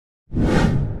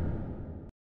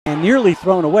nearly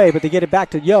thrown away, but they get it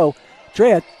back to Yo.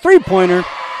 Drea, three-pointer.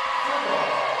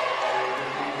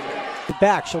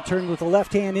 Back, she'll turn with the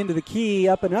left hand into the key,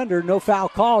 up and under, no foul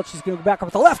called. She's going to go back up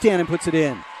with the left hand and puts it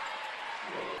in.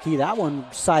 Key, that one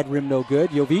side rim no good.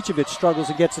 Jovicevic struggles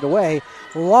and gets it away.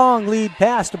 Long lead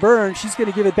pass to Burns. She's going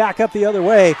to give it back up the other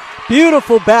way.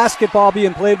 Beautiful basketball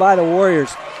being played by the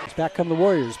Warriors. Back come the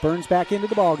Warriors. Burns back into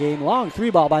the ball game. Long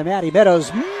three ball by Maddie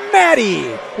Meadows.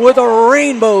 Maddie with a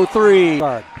rainbow three.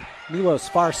 Milos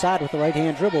far side with the right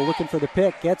hand dribble, looking for the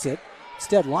pick, gets it.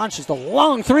 Instead launches the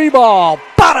long three ball.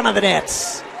 Bottom of the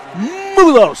nets.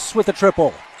 Milos with the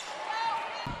triple.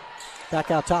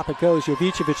 Back out top it goes.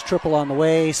 Jovicevic triple on the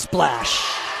way.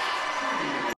 Splash.